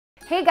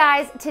Hey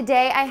guys,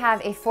 today I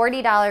have a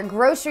 $40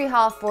 grocery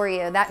haul for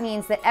you. That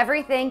means that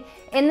everything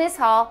in this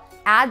haul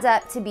adds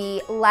up to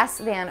be less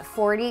than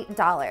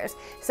 $40.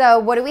 So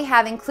what do we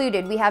have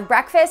included? We have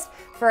breakfast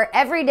for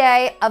every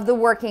day of the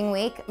working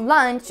week,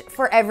 lunch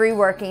for every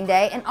working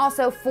day, and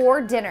also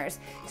 4 dinners.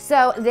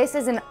 So this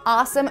is an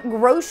awesome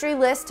grocery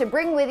list to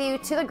bring with you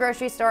to the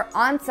grocery store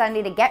on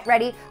Sunday to get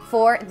ready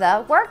for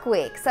the work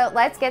week. So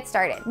let's get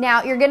started.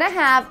 Now you're gonna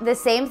have the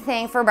same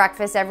thing for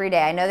breakfast every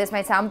day. I know this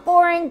might sound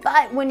boring,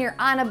 but when you're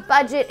on a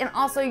budget and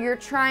also you're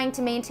trying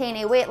to maintain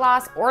a weight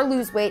loss or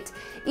lose weight,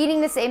 eating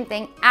the same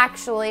thing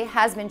actually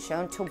has been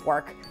shown to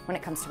work when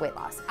it comes to weight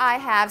loss. I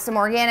have some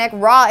organic,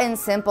 raw and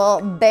simple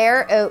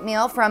bare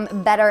oatmeal from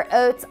Better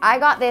Oats. I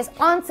got this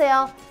on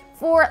sale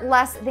for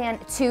less than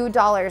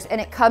 $2 and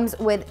it comes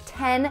with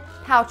 10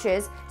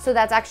 pouches. So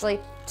that's actually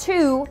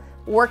 2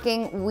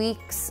 working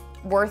weeks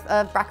worth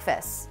of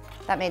breakfast.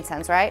 That made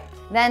sense, right?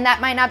 Then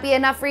that might not be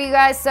enough for you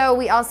guys, so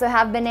we also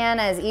have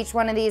bananas. Each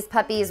one of these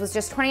puppies was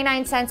just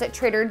 29 cents at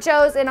Trader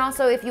Joe's, and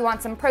also if you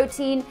want some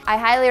protein, I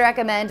highly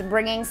recommend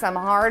bringing some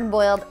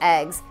hard-boiled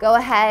eggs. Go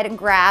ahead and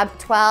grab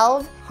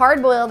 12,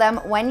 hard-boil them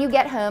when you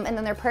get home, and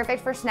then they're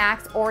perfect for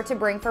snacks or to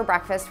bring for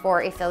breakfast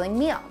for a filling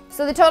meal.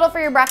 So the total for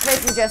your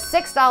breakfast is just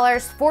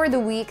 $6 for the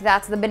week.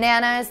 That's the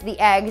bananas, the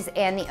eggs,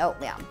 and the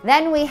oatmeal.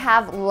 Then we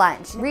have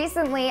lunch.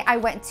 Recently, I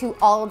went to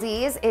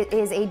Aldi's. It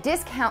is a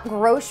discount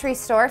grocery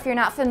store. If you're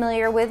not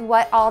familiar with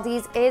what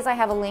Aldi's is, I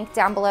have a link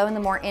down below in the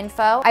more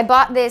info. I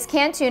bought this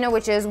canned tuna,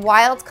 which is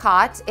wild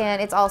caught,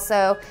 and it's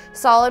also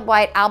solid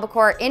white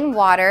albacore in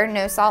water,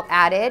 no salt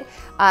added.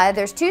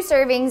 There's 2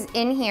 servings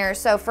in here.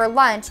 So for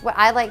lunch, what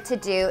I like to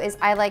do is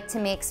I like to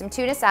make some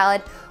tuna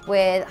salad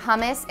with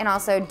hummus and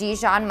also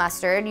Dijon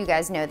mustard. You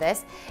guys know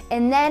this.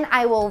 And then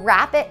I will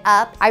wrap it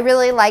up. I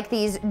really like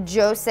these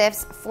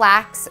Joseph's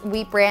flax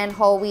wheat bran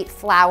whole wheat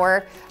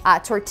flour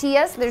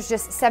tortillas. There's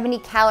just 70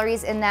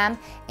 calories in them.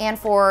 And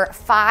for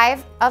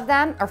 5 of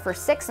them, or for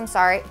 6, I'm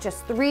sorry,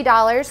 just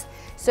 $3.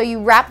 So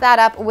you wrap that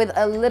up with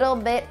a little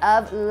bit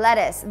of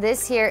lettuce.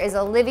 This here is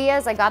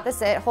Olivia's. I got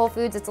this at Whole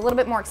Foods. It's a little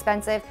bit more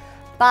expensive.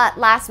 But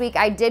last week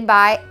I did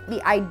buy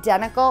the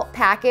identical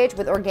package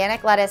with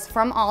organic lettuce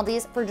from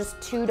Aldi's for just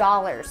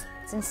 $2.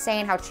 It's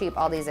insane how cheap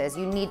Aldi's is.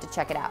 You need to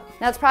check it out.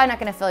 Now it's probably not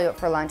gonna fill you up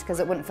for lunch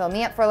because it wouldn't fill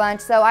me up for lunch.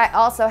 So I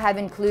also have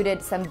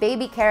included some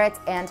baby carrots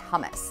and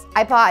hummus.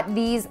 I bought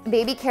these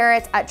baby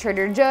carrots at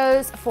Trader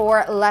Joe's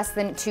for less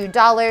than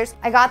 $2.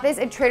 I got this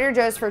at Trader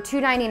Joe's for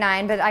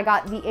 $2.99, but I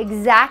got the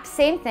exact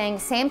same thing,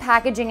 same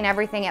packaging and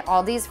everything at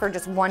Aldi's for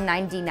just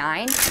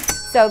 $1.99.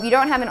 So if you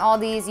don't have an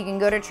Aldi's, you can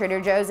go to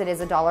Trader Joe's. It is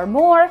 $1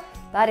 more,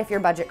 but if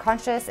you're budget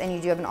conscious and you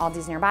do have an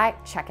Aldi's nearby,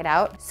 check it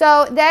out.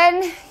 So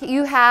then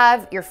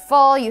you're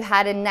full, you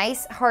had a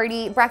nice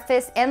hearty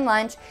breakfast and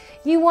lunch.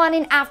 You want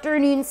an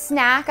afternoon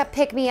snack, a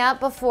pick-me-up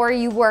before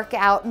you work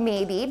out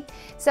maybe.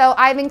 So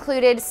I've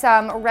included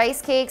some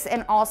rice cakes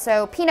and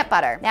also peanut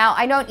butter. Now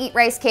I don't eat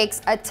rice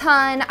cakes a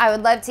ton. I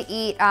would love to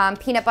eat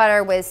peanut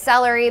butter with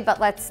celery, but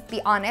let's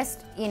be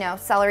honest, you know,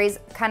 celery's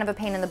kind of a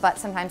pain in the butt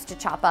sometimes to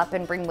chop up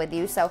and bring with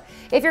you. So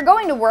if you're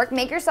going to work,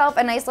 make yourself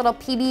a nice little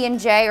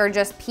PB&J or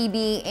just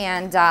PB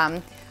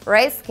and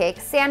rice cake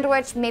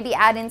sandwich. Maybe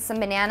add in some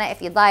banana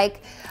if you'd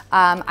like.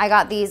 I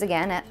got these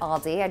again at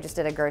Aldi. I just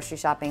did a grocery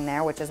shopping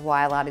there, which is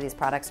why a lot of these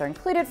products are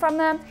included from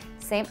them.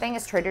 Same thing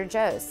as Trader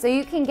Joe's. So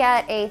you can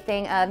get a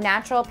thing of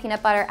natural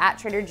peanut butter at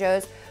Trader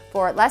Joe's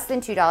for less than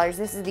 $2.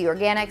 This is the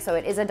organic, so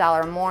it is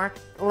 $1 more,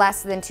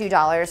 less than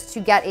 $2 to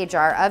get a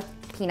jar of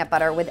peanut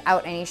butter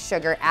without any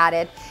sugar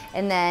added.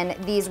 And then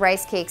these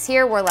rice cakes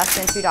here were less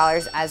than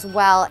 $2 as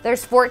well.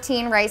 There's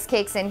 14 rice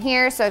cakes in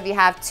here, so if you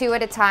have 2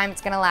 at a time,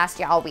 it's gonna last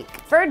you all week.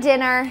 For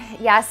dinner,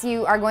 yes,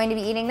 you are going to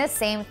be eating the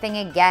same thing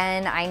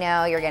again. I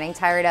know you're getting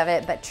tired of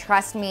it, but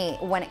trust me,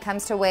 when it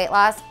comes to weight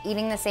loss,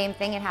 eating the same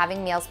thing and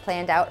having meals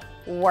planned out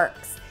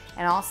works.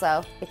 And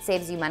also, it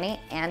saves you money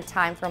and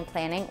time from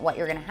planning what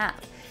you're gonna have.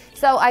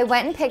 So I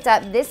went and picked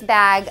up this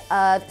bag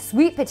of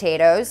sweet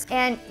potatoes,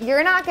 and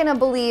you're not gonna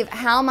believe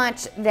how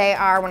much they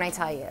are when I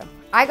tell you.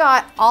 I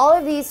got all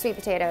of these sweet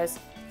potatoes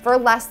for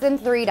less than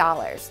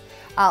 $3.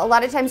 A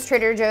lot of times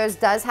Trader Joe's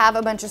does have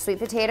a bunch of sweet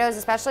potatoes,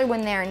 especially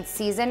when they're in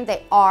season.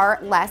 They are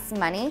less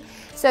money.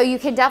 So you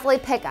could definitely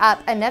pick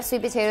up enough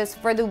sweet potatoes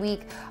for the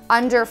week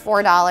under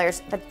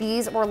 $4, but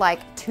these were like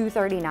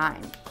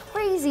 $2.39.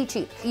 Crazy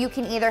cheap. You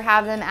can either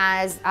have them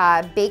as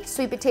baked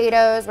sweet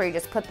potatoes where you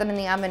just put them in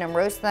the oven and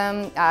roast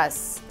them,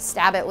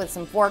 stab it with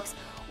some forks,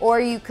 or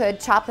you could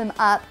chop them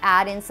up,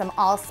 add in some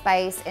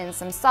allspice and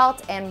some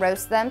salt and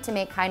roast them to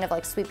make kind of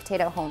like sweet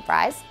potato home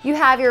fries. You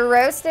have your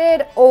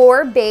roasted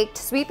or baked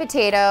sweet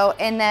potato,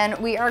 and then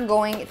we are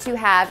going to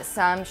have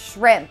some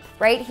shrimp.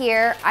 Right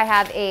here, I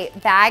have a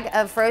bag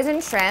of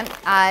frozen shrimp,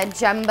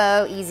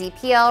 jumbo easy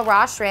peel,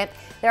 raw shrimp.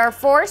 There are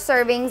 4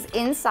 servings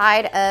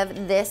inside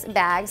of this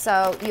bag,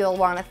 so you'll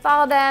want to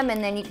thaw them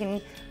and then you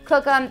can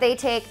cook them. They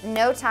take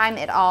no time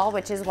at all,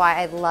 which is why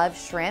I love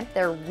shrimp.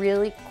 They're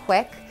really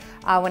quick.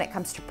 when it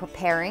comes to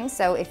preparing.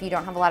 So if you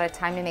don't have a lot of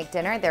time to make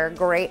dinner, they're a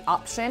great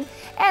option.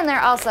 And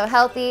they're also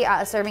healthy.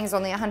 A serving is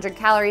only 100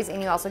 calories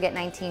and you also get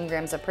 19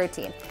 grams of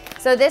protein.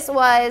 So this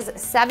was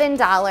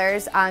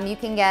 $7. You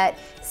can get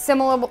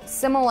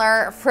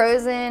similar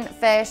frozen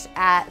fish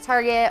at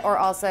Target or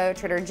also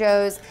Trader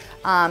Joe's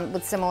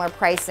with similar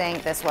pricing.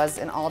 This was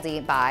an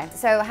Aldi buy.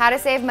 So how to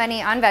save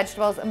money on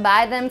vegetables,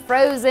 buy them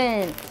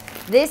frozen.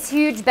 This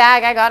huge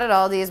bag I got at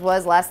Aldi's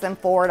was less than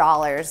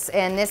 $4,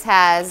 and this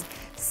has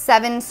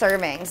 7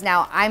 servings.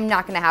 Now, I'm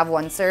not gonna have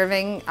 1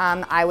 serving.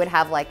 I would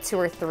have like 2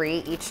 or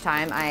 3 each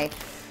time I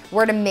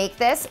were to make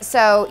this.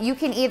 So you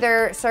can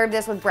either serve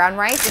this with brown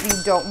rice if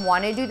you don't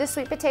wanna do the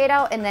sweet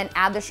potato, and then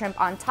add the shrimp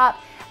on top,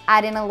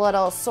 add in a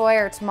little soy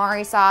or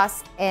tamari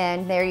sauce,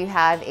 and there you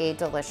have a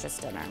delicious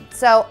dinner.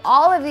 So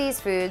all of these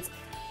foods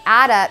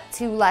add up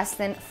to less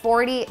than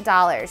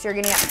 $40. You're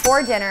gonna get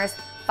 4 dinners,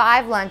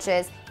 5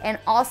 lunches, and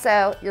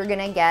also you're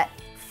gonna get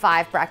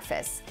 5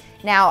 breakfasts.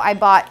 Now, I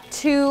bought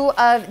 2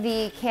 of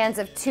the cans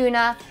of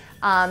tuna.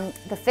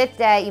 The 5th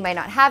day, you might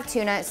not have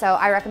tuna, so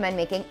I recommend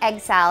making egg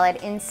salad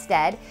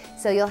instead.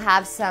 So you'll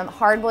have some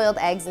hard-boiled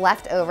eggs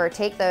left over.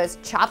 Take those,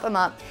 chop them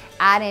up,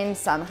 add in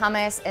some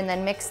hummus, and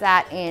then mix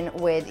that in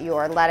with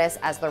your lettuce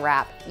as the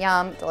wrap.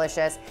 Yum,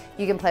 delicious.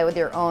 You can play with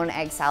your own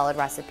egg salad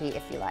recipe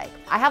if you like.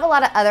 I have a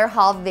lot of other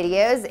haul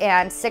videos,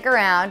 and stick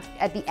around.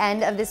 At the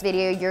end of this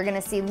video, you're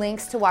gonna see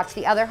links to watch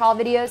the other haul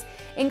videos,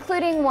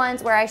 including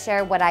ones where I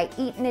share what I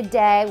eat in a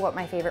day, what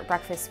my favorite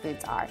breakfast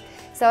foods are.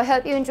 So I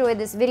hope you enjoyed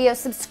this video.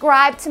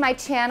 Subscribe to my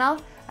channel.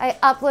 I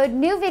upload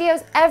new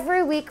videos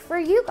every week for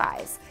you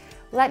guys.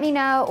 Let me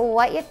know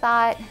what you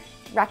thought.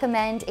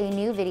 Recommend a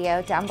new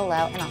video down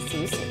below, and I'll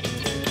see you soon.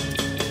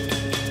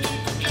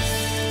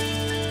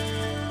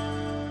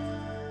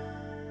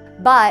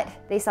 But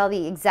they sell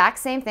the exact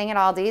same thing at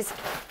Aldi's.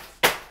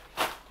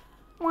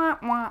 Wah,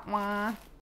 wah, wah.